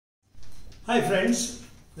Hi friends,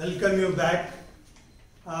 welcome you back.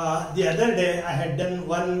 The other day I had done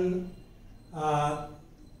one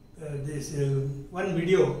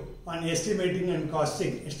video on estimation and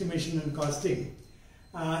costing.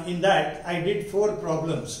 In that I did 4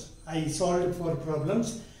 problems. I solved 4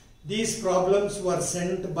 problems. These problems were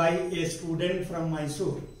sent by a student from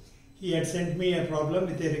Mysore. He had sent me a problem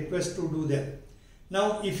with a request to do them.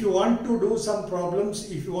 Now if you want to do some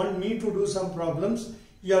problems, if you want me to do some problems,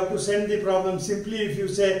 you have to send the problem. Simply if you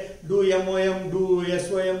say do MOM, do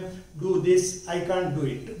SOM, do this, I can't do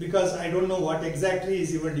it because I don't know what exactly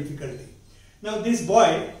is your difficulty. Now this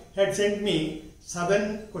boy had sent me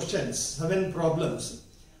 7 questions, 7 problems,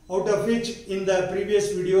 out of which in the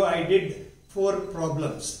previous video I did 4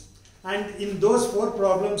 problems. And in those 4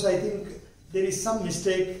 problems I think there is some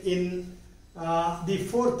mistake in the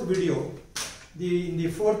 4th video. In the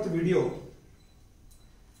 4th video,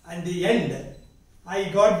 at the end, I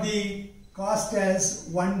got the cost as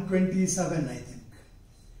 127, I think.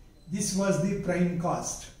 This was the prime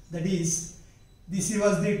cost. That is, this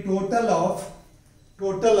was the total of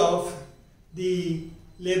the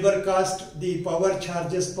labor cost, the power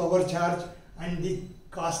charge, and the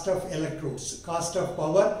cost of electrodes. Cost of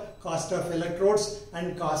power, cost of electrodes,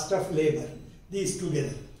 and cost of labor. These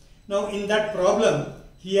together. Now in that problem,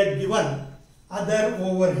 he had given other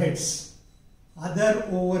overheads.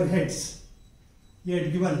 He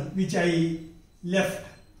had given, which I left,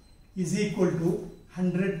 is equal to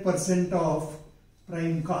 100% of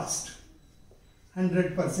prime cost.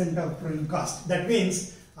 100% of prime cost. That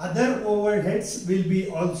means other overheads will be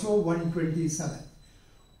also 127.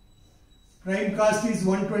 Prime cost is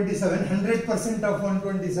 127. 100% of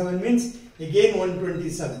 127 means again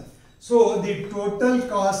 127. So the total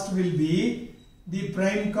cost will be the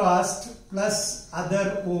prime cost plus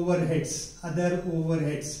other overheads.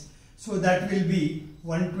 So that will be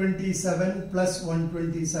 127 plus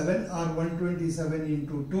 127 or 127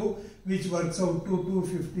 into 2, which works out to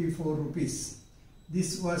 254 rupees.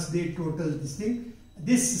 This was the total this thing.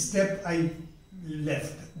 This step I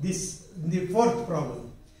left. This the 4th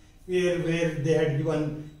problem where they had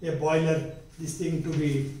given a boiler, this thing to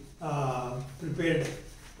be prepared,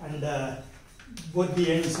 and both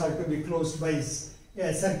the ends are to be closed by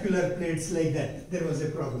circular plates like that. There was a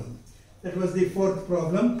problem. That was the 4th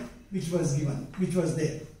problem which was given, which was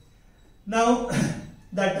there. Now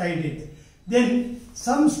that I did. Then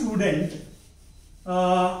some student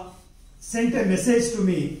sent a message to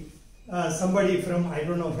me, somebody from, I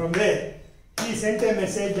don't know from where, he sent a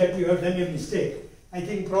message that you have done a mistake. I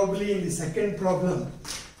think probably in the 2nd problem,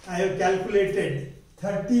 I have calculated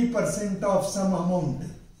 30% of some amount,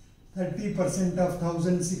 30% of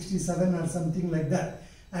 1067 or something like that.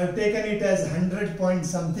 I have taken it as 100 point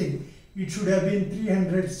something. It should have been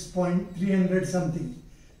 300 something.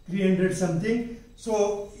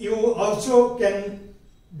 So you also can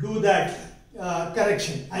do that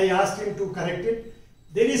correction. I asked him to correct it.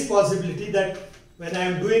 There is possibility that when I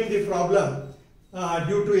am doing the problem,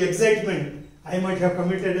 due to excitement, I might have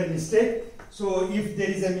committed a mistake. So if there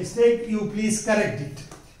is a mistake, you please correct it.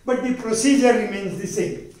 But the procedure remains the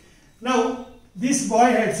same. Now this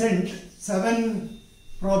boy had sent 7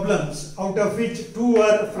 problems, out of which 2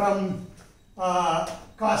 were from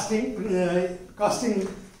costing,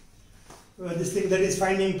 this thing, that is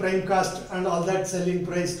finding prime cost and all that, selling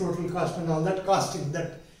price, total cost and all that, costing.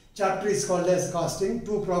 That chapter is called as costing.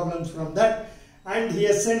 2 problems from that, and he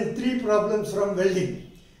has sent 3 problems from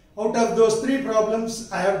welding. Out of those 3 problems,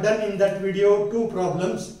 I have done in that video 2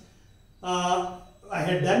 problems I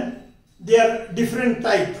had done. They are different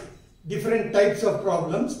types of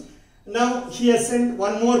problems. Now he has sent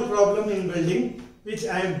 1 more problem in welding, which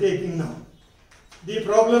I am taking now. The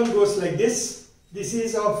problem goes like this. This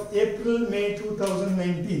is of April-May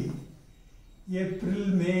 2019.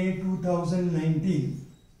 April-May 2019.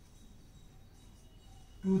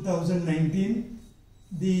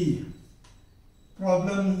 The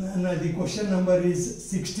problem, the question number is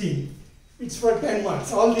 16. It's for 10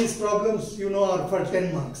 marks. All these problems you know are for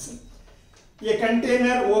 10 marks. A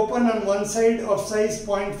container open on one side of size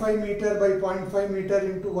 0.5 meter by 0.5 meter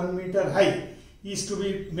into 1 meter high is to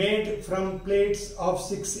be made from plates of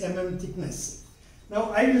 6 mm thickness.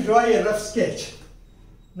 Now I will draw a rough sketch,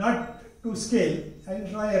 not to scale. I will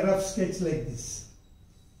draw a rough sketch like this.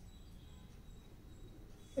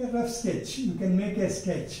 A rough sketch. You can make a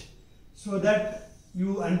sketch so that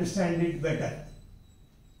you understand it better.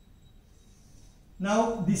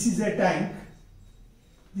 Now this is a tank.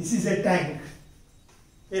 This is a tank,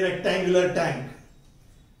 a rectangular tank,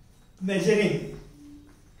 measuring,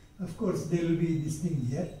 of course there will be this thing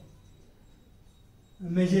here,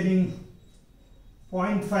 measuring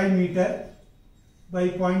 0.5 meter by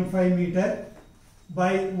 0.5 meter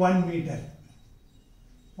by 1 meter.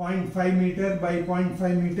 0.5 meter by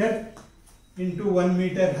 0.5 meter into 1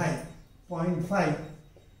 meter high. 0.5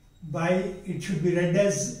 by, it should be read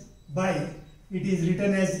as by, it is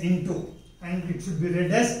written as into, and it should be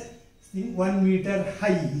read as 1 meter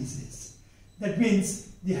high, he says. That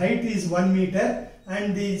means the height is 1 meter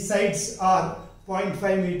and the sides are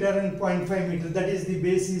 0.5 meter and 0.5 meter, that is the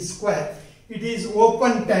base is square. It is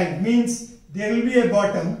open tank, means there will be a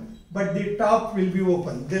bottom but the top will be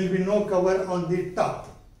open. There will be no cover on the top.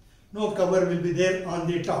 No cover will be there on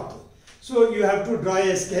the top. So you have to draw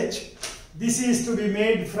a sketch. This is to be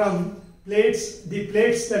made from plates. The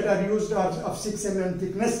plates that are used are of 6 mm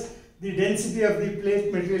thickness. The density of the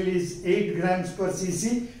plate material is 8 grams per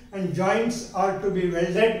cc and joints are to be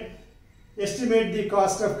welded. Estimate the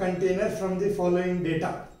cost of container from the following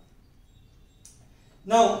data.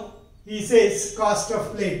 Now he says cost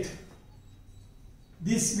of plate.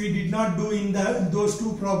 This we did not do in those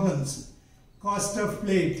two problems. Cost of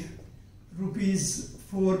plate, rupees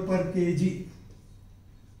 4 per kg.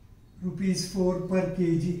 Rupees 4 per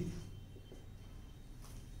kg.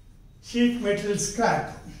 Sheet metal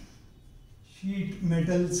scrap. Sheet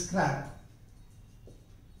metal scrap.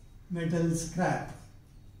 Metal scrap.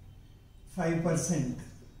 5%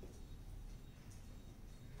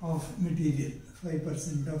 of material.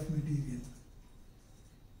 5% of material.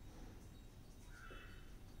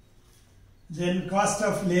 Then cost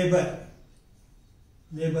of labor.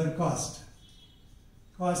 Labor cost.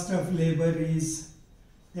 Cost of labor is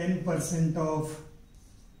 10% of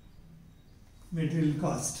material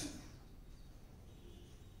cost.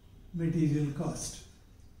 Material cost.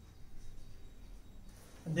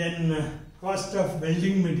 Then cost of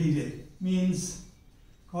welding material means,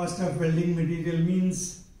 cost of welding material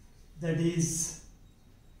means that is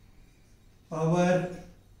power,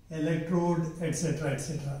 electrode, etc.,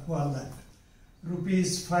 etc., all that.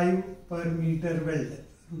 Rupees 5 per meter weld.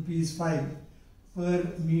 Rupees 5 per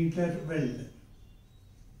meter weld.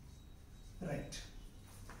 Right.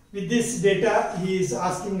 With this data, he is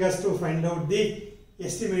asking us to find out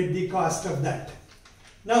estimate the cost of that.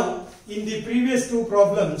 Now, in the previous two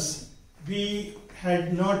problems, we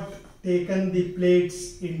had not taken the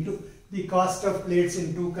plates into, the cost of plates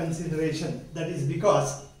into consideration. That is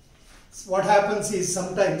because what happens is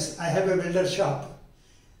sometimes I have a welder shop.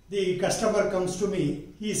 The customer comes to me,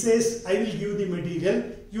 he says, I will give the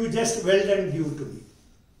material, you just weld and give to me.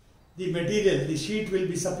 The material, the sheet will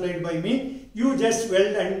be supplied by me, you just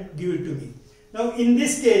weld and give it to me. Now in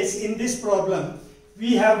this case, in this problem,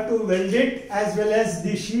 we have to weld it as well as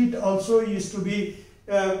the sheet also is to be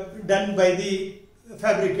done by the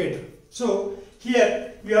fabricator. So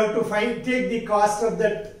here we have to take the cost of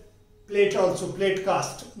that plate also, plate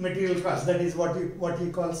cost, material cost, that is what he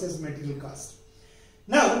calls as material cost.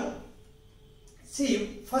 Now,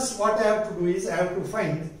 see, first what I have to do is I have to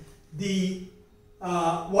find the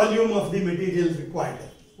volume of the material required.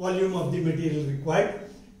 Volume of the material required.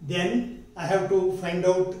 Then I have to find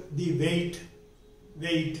out the weight,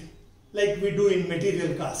 like we do in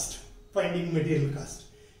material cost, finding material cost.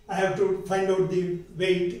 I have to find out the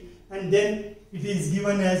weight, and then it is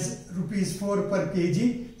given as rupees 4 per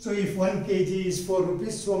kg. So if 1 kg is 4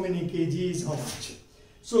 rupees, so many kg is how much.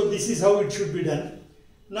 So this is how it should be done.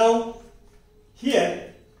 Now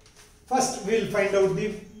here first we will find out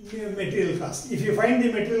the material cost. If you find the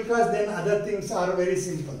material cost, then other things are very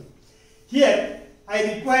simple. Here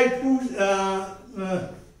I require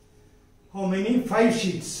how many? 5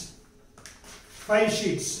 sheets. 5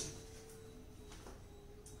 sheets.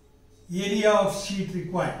 Area of sheet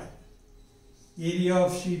required. Area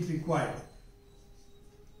of sheet required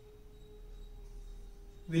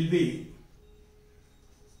will be,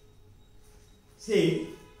 say,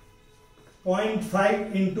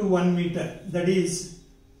 0.5 into 1 meter, that is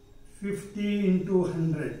 50 into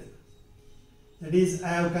 100. That is, I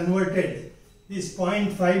have converted this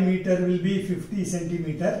 0.5 meter will be 50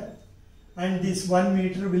 centimeter and this 1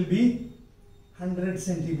 meter will be 100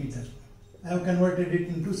 centimeter. I have converted it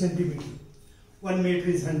into centimeter. 1 meter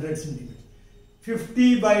is 100 centimeter.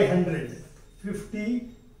 50 by 100. 50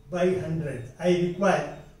 by 100. I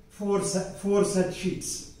require 4 such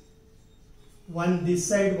sheets. One this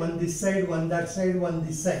side, one this side, one that side, one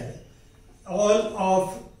this side. All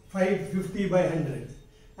of 550 by 100.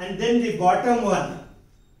 And then the bottom one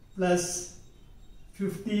plus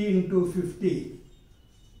 50 into 50,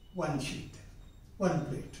 1 sheet, 1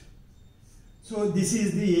 plate. So this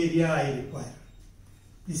is the area I require.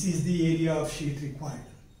 This is the area of sheet required.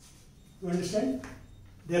 You understand?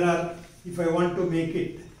 There are, if I want to make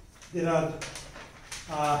it, there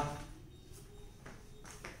are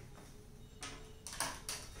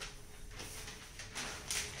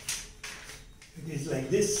is like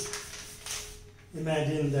this.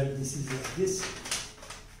 Imagine that this is like this.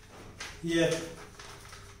 Here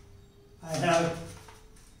I have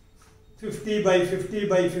 50 by 50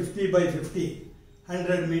 by 50 by 50,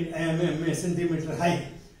 100 centimeter high.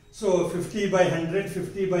 So 50 by 100,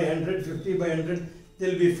 50 by 100, 50 by 100,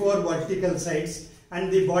 there will be 4 vertical sides,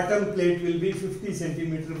 and the bottom plate will be 50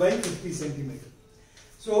 centimeter by 50 centimeter.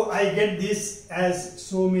 So I get this as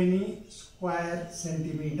so many square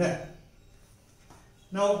centimeter.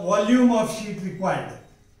 Now volume of sheet required.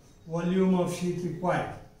 Volume of sheet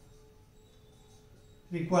required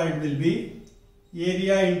will be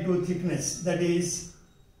area into thickness, that is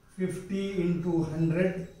 50 into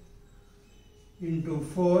 100 into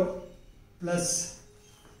 4 plus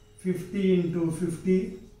 50 into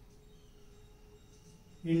 50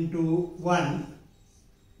 into 1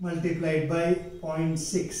 multiplied by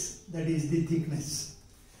 0.6, that is the thickness.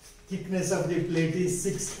 Thickness of the plate is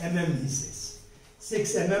 6 mm, he says.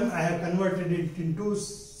 6 mm, I have converted it into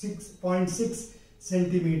 6.6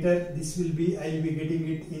 centimeter. This will be, I will be getting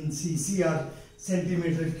it in cc or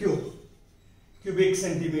centimeter cube, cubic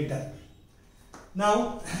centimeter.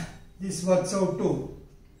 Now this works out to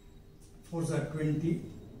 4 are 20.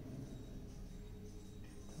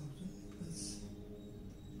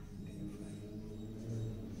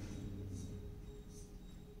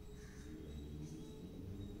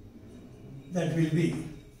 That will be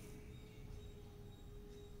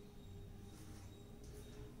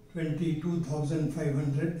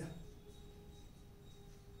 22,500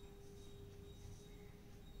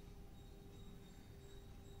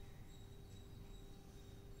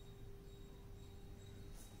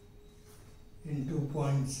 into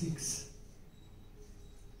 0.6.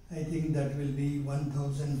 I think that will be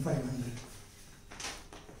 1,500.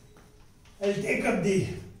 I'll take up the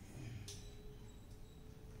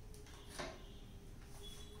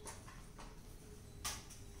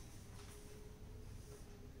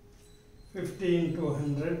into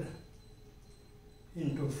 100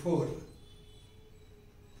 into 4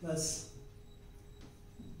 plus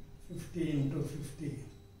 50 into 50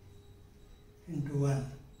 into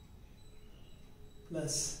 1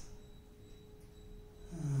 plus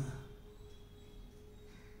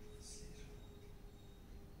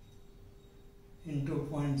into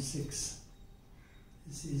 0.6.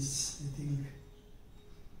 This is, I think,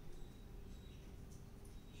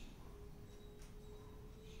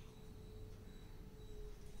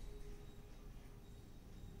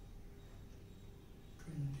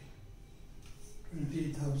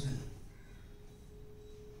 20,000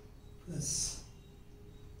 plus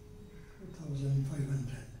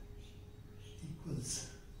 2,500 equals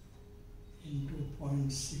into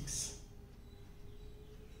 0.6,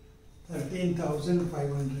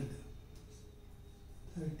 13,500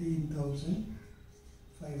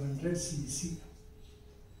 cc.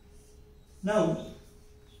 Now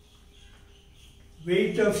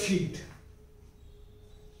weight of sheets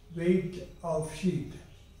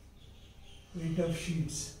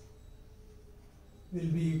will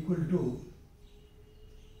be equal to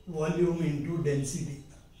volume into density.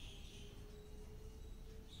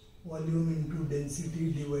 Volume into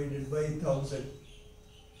density divided by 1000.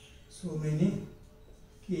 So many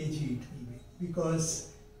kg it will be,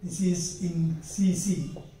 because this is in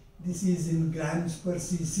cc, this is in grams per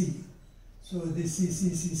cc. So this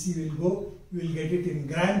cc will go, you will get it in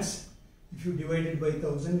grams. If you divide it by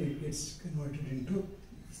 1000, it gets converted into,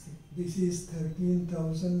 this is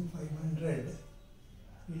 13,500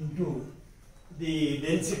 into, the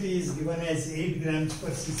density is given as 8 grams per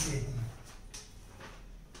cc.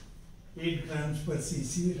 8 grams per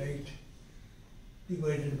cc, right,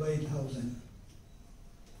 divided by 1000.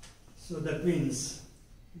 So that means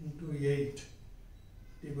into 8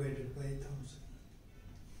 divided by 1000.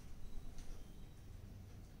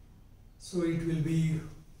 So it will be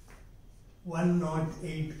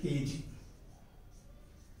 108 kg.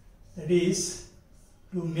 That is,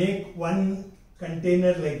 to make one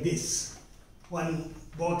container like this, one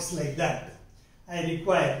box like that, I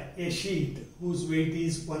require a sheet whose weight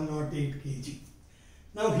is 108 kg.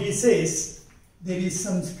 Now he says there is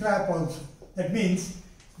some scrap also. That means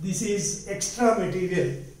this is extra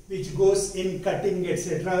material which goes in cutting,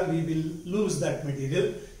 etc. We will lose that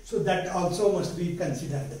material. So that also must be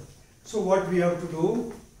considered. So what we have to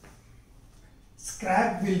do,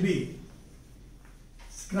 scrap will be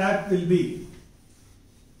scrap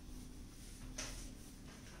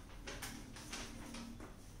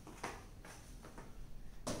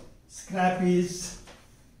is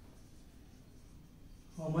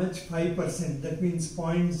how much? 5%. That means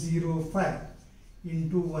 0.05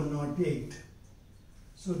 into 108.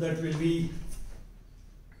 So that will be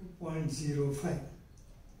 2.05.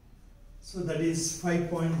 So that is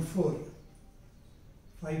 5.4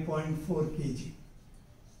 kg.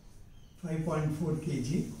 5.4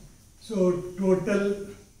 kg. So total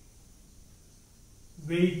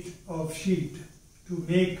weight of sheet to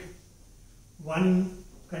make one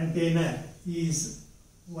container is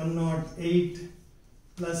 108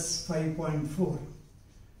 plus 5.4.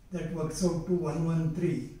 That works out to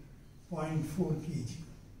 113.4 kg.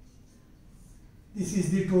 This is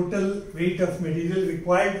the total weight of material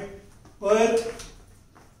required per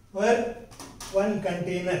one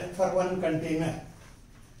container.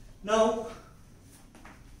 Now,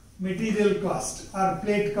 material cost or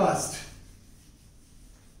plate cost.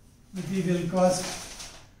 Material cost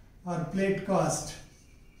or plate cost,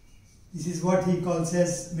 this is what he calls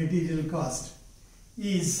as material cost,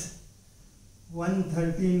 is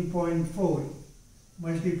 113.4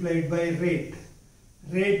 multiplied by rate.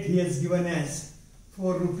 Rate he has given as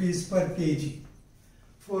 4 rupees per kg.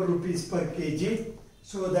 4 rupees per kg.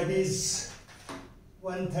 So that is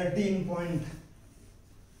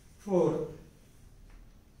 113.4,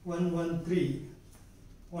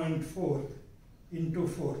 113.4 into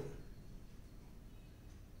 4.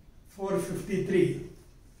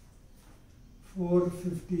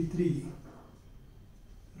 453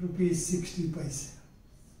 rupees 60 paise.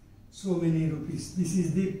 So many rupees. This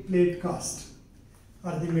is the plate cost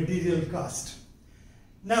or the material cost.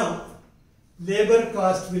 Now, labor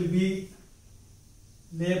cost will be,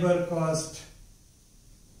 labor cost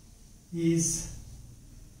is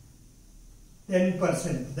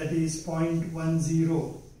 10%, that is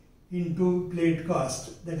 0.10 into plate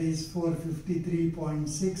cost, that is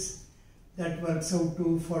 453.6. That works out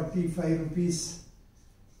to 45 rupees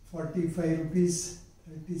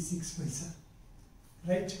 36 paisa.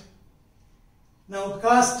 Right? Now,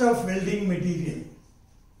 cost of welding material.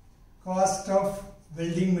 Cost of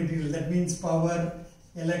welding material, that means power,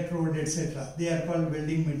 electrode, etc. They are called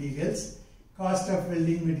welding materials. Cost of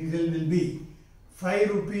welding material will be 5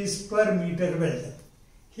 rupees per meter weld.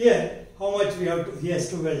 Here, how much he has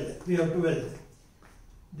to weld? We have to weld.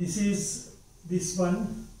 This is this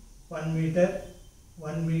one, 1 meter,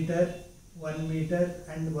 1 meter, 1 meter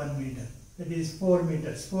and 1 meter. That is 4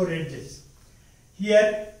 meters, 4 edges.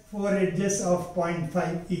 Here 4 edges of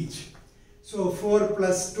 0.5 each. So 4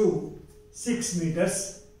 plus 2, 6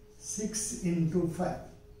 meters, 6 into 5.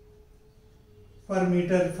 Per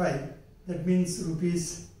meter 5, that means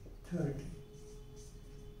rupees 30.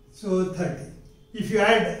 So 30. If you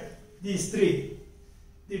add these three,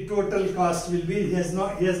 the total cost will be, he has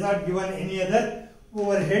not given any other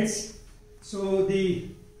overheads. So the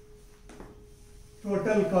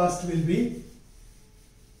total cost will be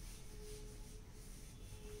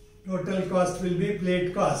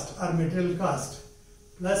plate cost or material cost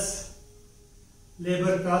plus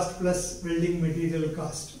labor cost plus welding material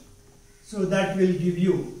cost. So that will give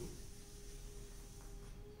you,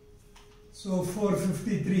 so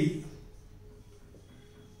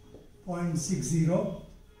 453.60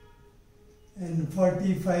 and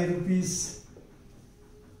 45 rupees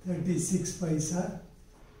 36 paisa,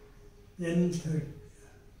 then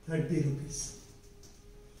 30 rupees.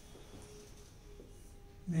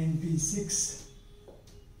 96,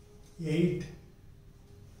 8,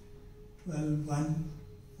 12, 1,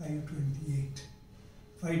 528.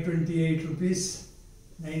 528 rupees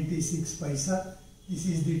 96 paisa. This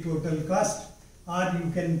is the total cost, or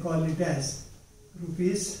you can call it as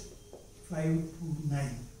rupees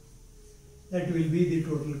 529. That will be the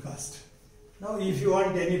total cost. Now, if you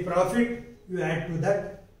want any profit, you add to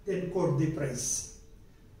that, then quote the price.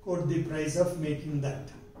 Quote the price of making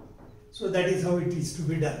that. So that is how it is to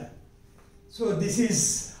be done. So this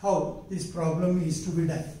is how this problem is to be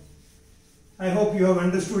done. I hope you have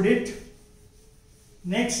understood it.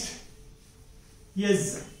 Next, he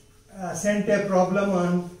has sent a problem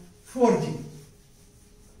on forging.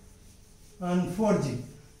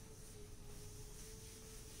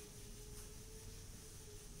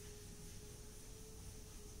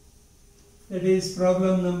 That is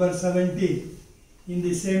problem number 17 in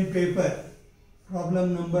the same paper.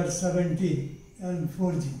 Problem number 17 on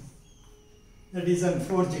forging. That is on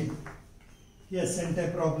forging. He has sent a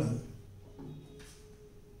problem.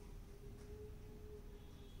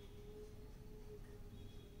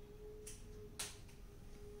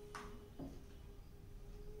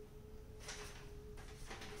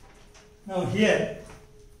 Now here,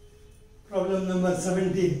 problem number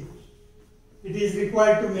 17. It is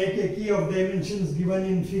required to make a key of dimensions given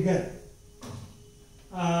in figure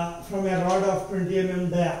from a rod of 20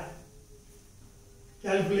 mm dia.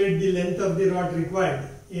 Calculate the length of the rod required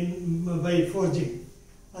by forging.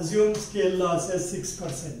 Assume scale loss as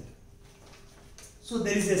 6%. So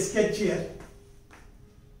there is a sketch here.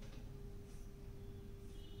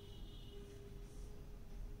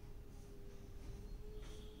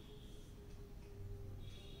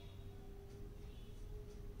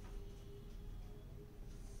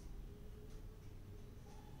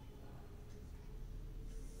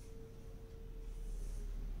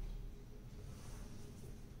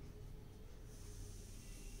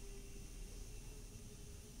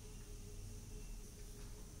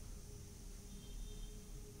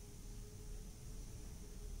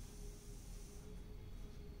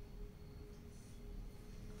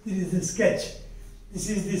 This is the sketch. This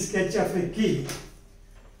is the sketch of a key.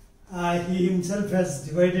 He himself has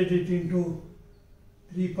divided it into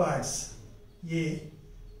 3 parts. A,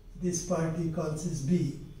 this part he calls as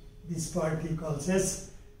B, this part he calls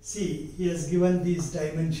as C. He has given these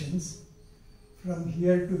dimensions. From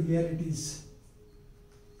here to here it is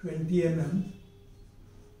 20 mm,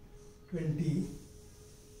 20.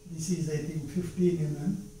 This is I think 15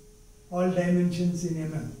 mm. All dimensions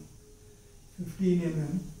in mm. 15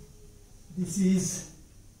 mm. This is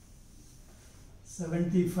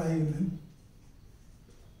 75 mm.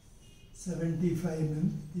 75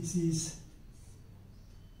 mm. This is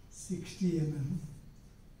 60 mm.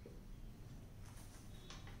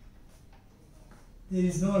 There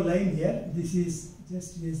is no line here. This is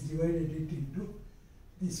just he has divided it into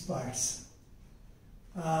these parts.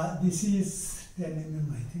 This is 10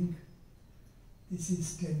 mm I think. This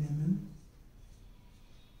is 10 mm.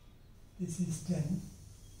 This is 10.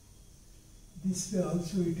 This way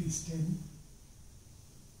also it is 10.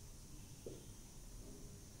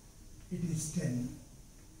 It is 10.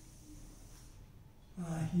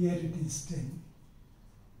 Here it is 10.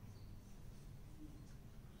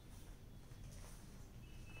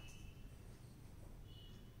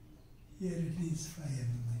 Here it is 5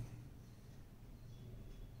 mm.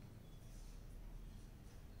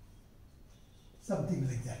 Something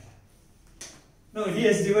like that. Now he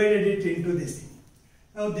has divided it into this thing.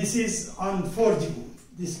 Now this is on forging.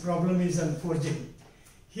 This problem is on forging.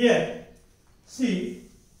 Here, see,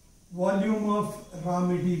 volume of raw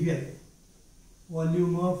material.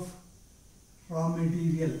 Volume of raw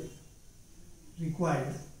material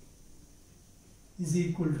required is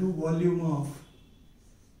equal to volume of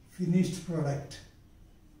finished product.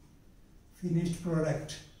 Finished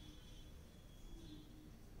product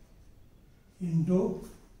into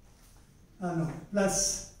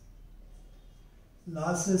plus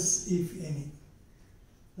losses if any.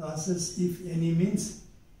 Losses if any means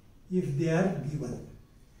if they are given.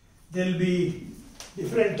 There will be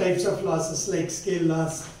different types of losses like scale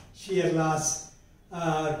loss, shear loss,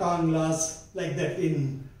 tongue loss, like that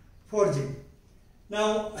in forging.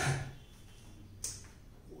 Now,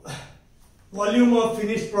 volume of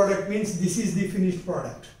finished product means this is the finished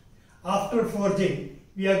product. After forging,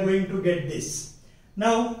 we are going to get this.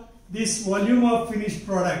 Now, this volume of finished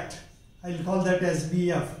product, I will call that as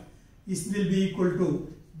VF. This will be equal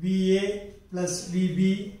to VA plus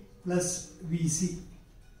VB plus VC.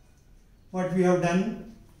 What we have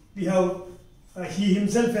done, we have, he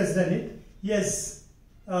himself has done it. He has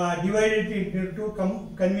divided it into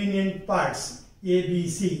convenient parts, A, B,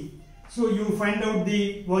 C. So you find out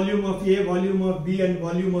the volume of A, volume of B and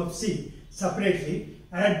volume of C separately,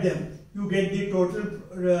 add them, you get the total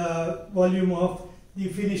volume of the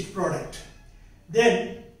finished product.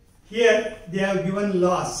 Then here they have given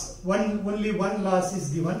loss. Only one loss is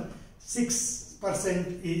given.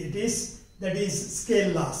 6% it is, that is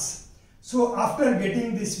scale loss. So after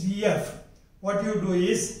getting this VF, what you do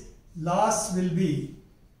is loss will be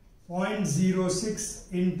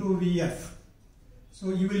 0.06 into VF.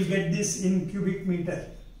 So you will get this in cubic meter.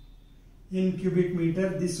 In cubic meter,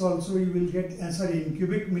 this also you will get, in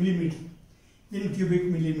cubic millimeter. In cubic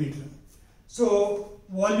millimeter. So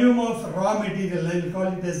volume of raw material, I will call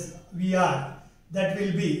it as VR, that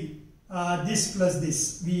will be this plus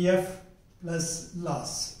this, VF plus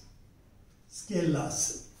loss, scale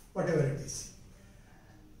loss, whatever it is.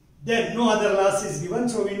 Then no other loss is given,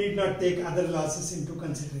 so we need not take other losses into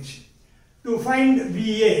consideration. To find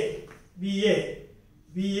VA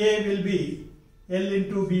will be L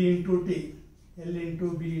into B into T, L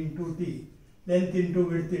into B into T, length into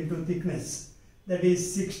width into thickness. That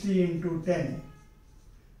is 60 into 10.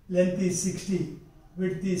 Length is 60,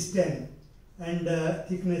 width is 10, and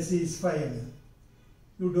thickness is 5 mm.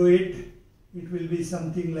 You do it, it will be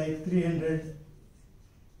something like 300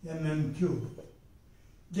 mm cube.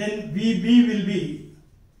 Then VB will be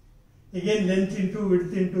again length into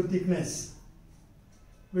width into thickness.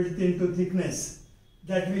 Width into thickness.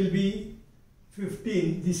 That will be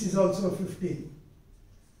 15. This is also 15.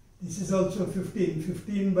 This is also 15.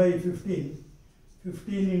 15 by 15.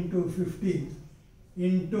 15 into 15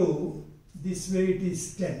 into this way it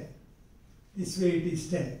is 10. This way it is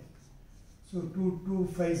 10. So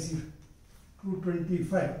 2250,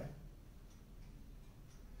 225.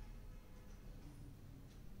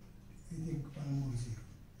 I think one more zero.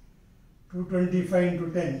 225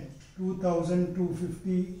 into 10,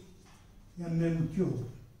 2250 mm cube.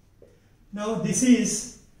 Now this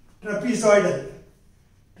is trapezoidal.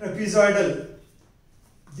 Trapezoidal.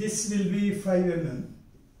 This will be 5 mm.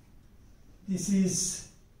 This is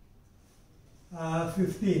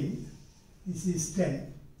 15. This is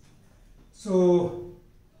 10. So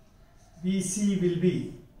BC will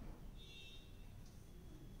be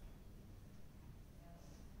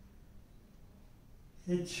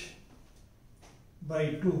H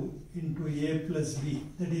by 2 into A plus B.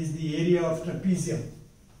 That is the area of trapezium.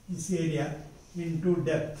 This area into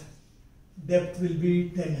depth. Depth will be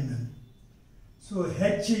 10 mm. So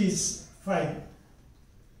H is 5.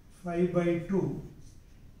 5 by 2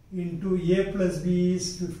 into A plus B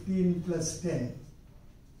is 15 plus 10.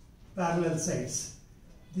 Parallel sides.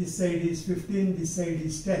 This side is 15, this side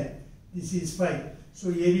is 10. This is 5. So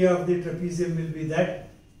area of the trapezium will be that.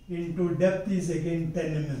 Into depth is again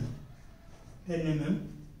 10 mm. 10 mm.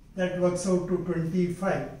 That works out to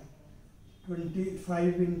 25.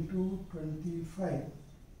 25 into 25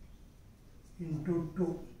 into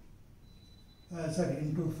 2.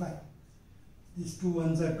 Into 5. These 2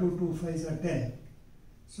 ones are 2, 2 5s are 10.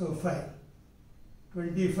 So 5.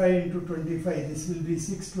 25 into 25, this will be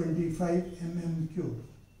 625 mm cube.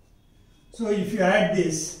 So if you add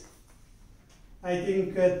this, I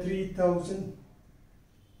think 3,000,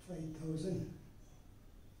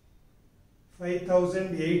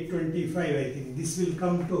 5,825 I think. This will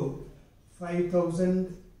come to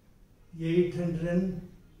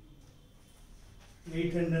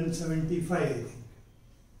 5,875 I think.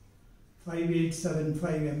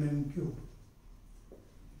 5875 mm cube.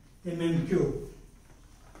 I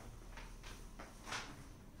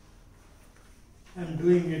am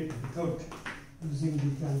doing it without using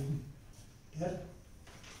the calculator.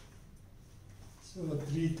 So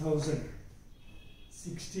 3000,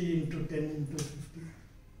 60 into 10 into 50,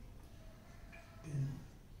 10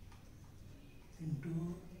 into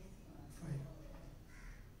 5.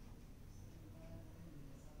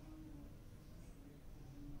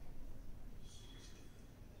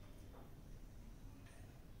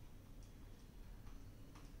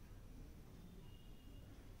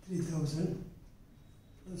 $3,000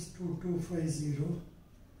 plus 2250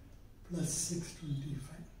 plus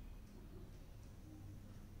 625.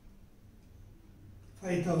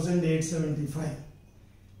 5,875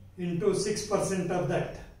 into 6% of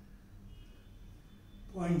that,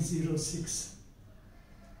 0.06,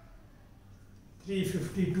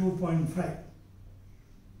 352.5.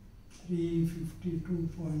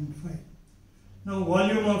 352.5. Now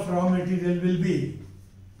volume of raw material will be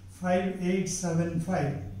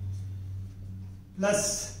 5875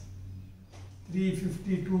 plus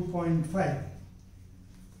 352.5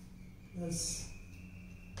 plus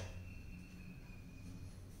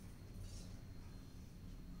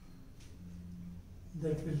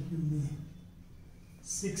that will give me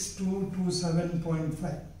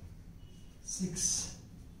 6227.5.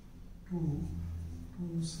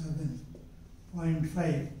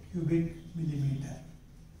 6227.5 cubic millimeter.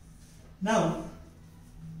 Now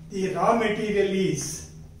the raw material is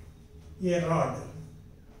a rod,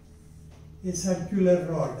 a circular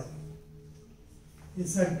rod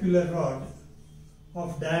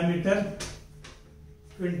of diameter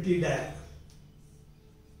 20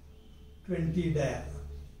 dia.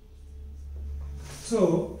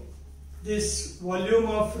 So this volume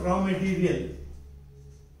of raw material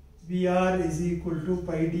Vr is equal to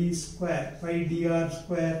pi d square, pi dr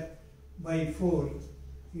square by 4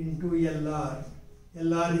 into Lr.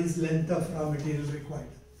 Lr is length of raw material required.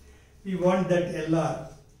 We want that Lr.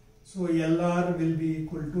 So Lr will be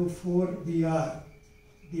equal to 4 Vr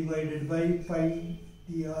divided by pi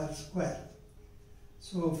dr square.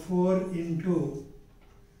 So 4 into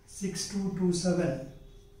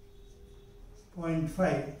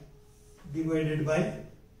 6227.5 divided by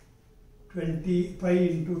 20 pi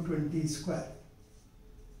into 20 square.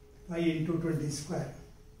 Pi into 20 square.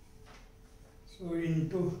 So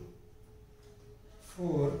into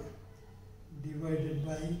 4 divided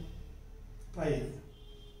by pi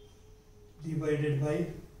divided by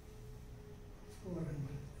 400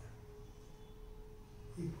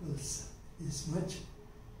 equals this much.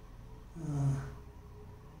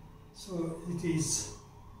 So it is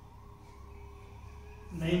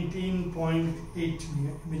 19.8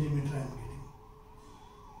 millimeter I am getting.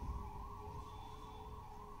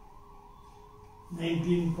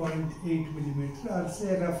 19.8 millimeter, or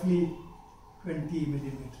say roughly 20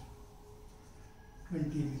 millimeter. 20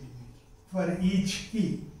 millimeter. For each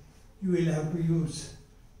key, you will have to use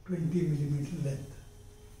 20 millimeter length.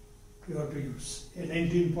 You have to use a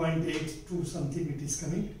 19.82 something it is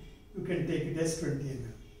coming. You can take it as 20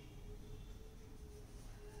 mm.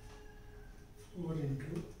 4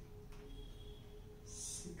 into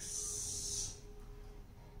 6,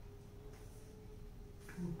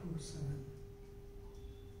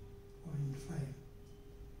 227.5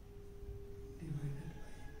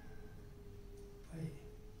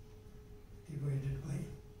 divided by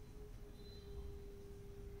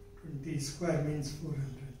 20 square means 400.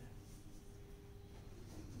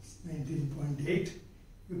 19.8.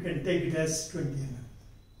 You can take it as 20 mm.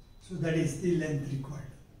 So that is the length required.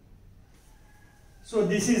 So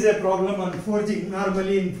this is a problem on forging.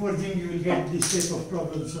 Normally in forging you will get this type of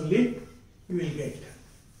problems only. You will get.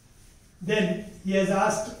 Then he has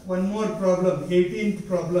asked one more problem, 18th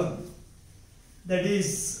problem, that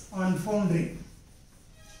is on foundry.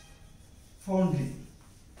 Foundry.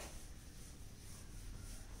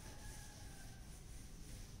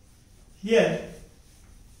 Here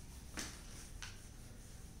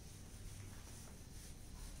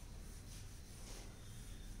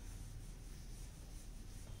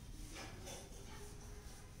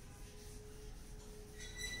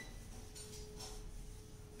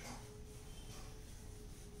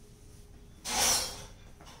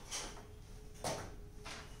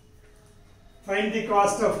find the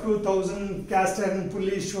cost of 2000 cast iron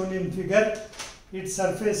pulleys shown in figure. Its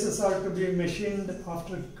surfaces are to be machined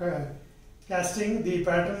after casting. The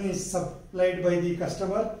pattern is supplied by the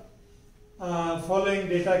customer. Following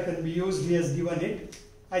data can be used. He has given it.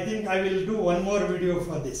 I think I will do one more video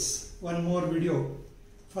for this. One more video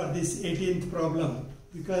for this 18th problem,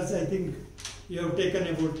 because I think you have taken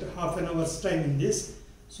about half an hour's time in this.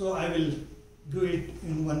 So I will do it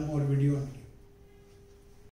in one more video only.